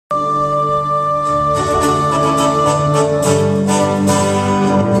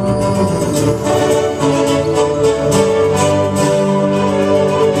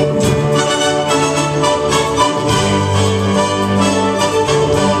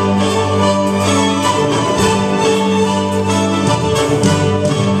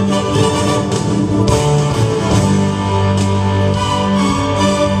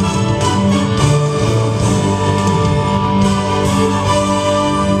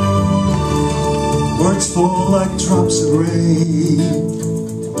fall like drops of rain.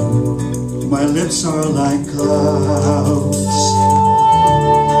 My lips are like clouds.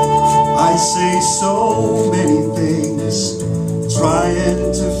 I say so many things,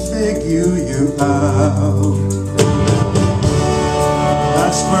 trying to figure you out.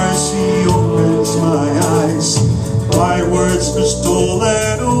 As mercy opens my eyes, my words are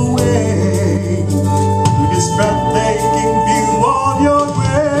stolen away. This breathtaking view of your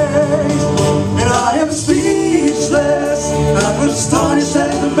grace, and I am speechless. I'm astonished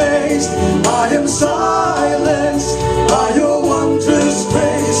and amazed. I am silenced by your wondrous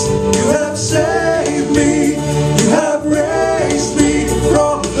grace. You have saved me. You have raised me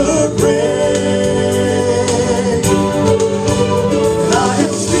from the grave. And I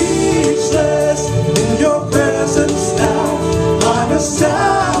am speechless in your presence now. I'm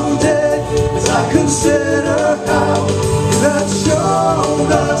astounded as I consider how you have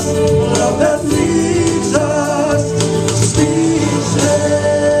shown us love that leads us to speechless.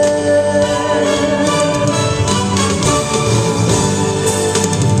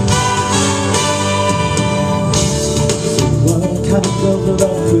 What kind of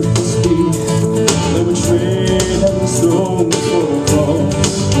love could this be? The betrayed and the thrown for a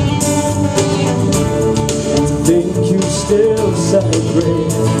cross, and to think you still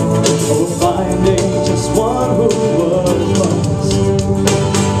celebrate over finding just one who was lost,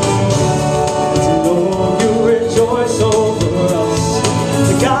 and to know you rejoice over us,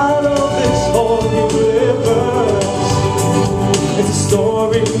 the God of this whole universe. It's a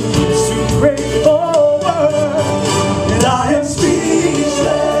story that's too great for words, and I am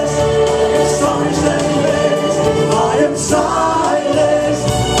speechless, astonished and amazed. I am silenced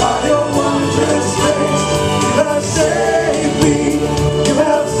by your wondrous grace. You have saved me. You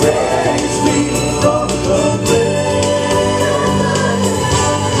have raised me from the grave.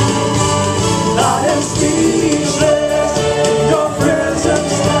 I am speechless in your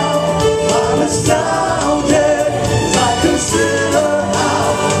presence now. I'm astounded as I consider how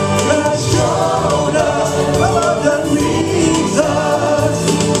you have shown us love that leads us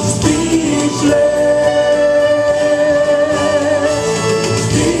speechless,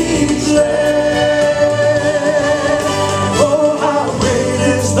 speechless. Oh, how great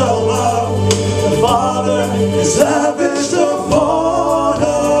is the love the Father has lavished upon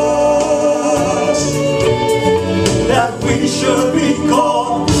us, that we should be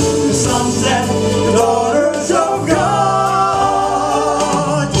called the sons and daughters of God.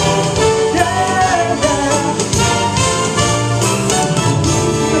 Yeah, yeah.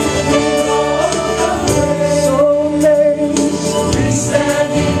 So amazed, we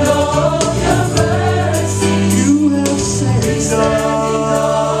stand in awe of your mercy. You have saved us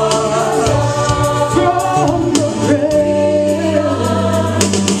from the grave.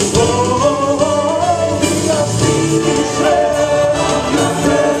 Oh, we are speechless in your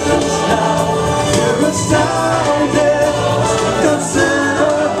presence now. We're astounded.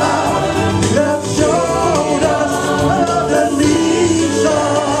 Consider how you have shown us love that leads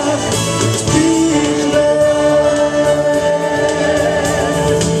us speechless.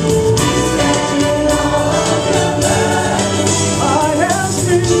 I am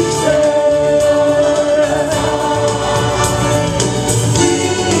speechless. We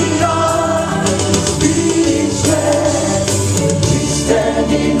are speechless. We stand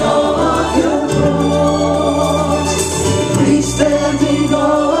in awe of your cross. We stand in awe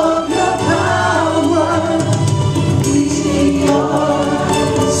of your power. We are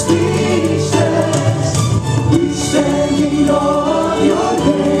speechless. We stand in awe of your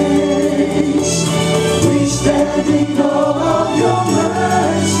grace. We stand in awe of your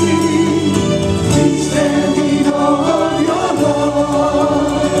mercy. We stand in awe of your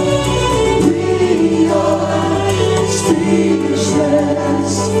love. We are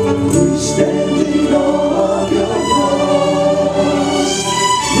speechless. We stand in awe of your cross.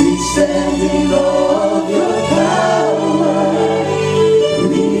 We stand in awe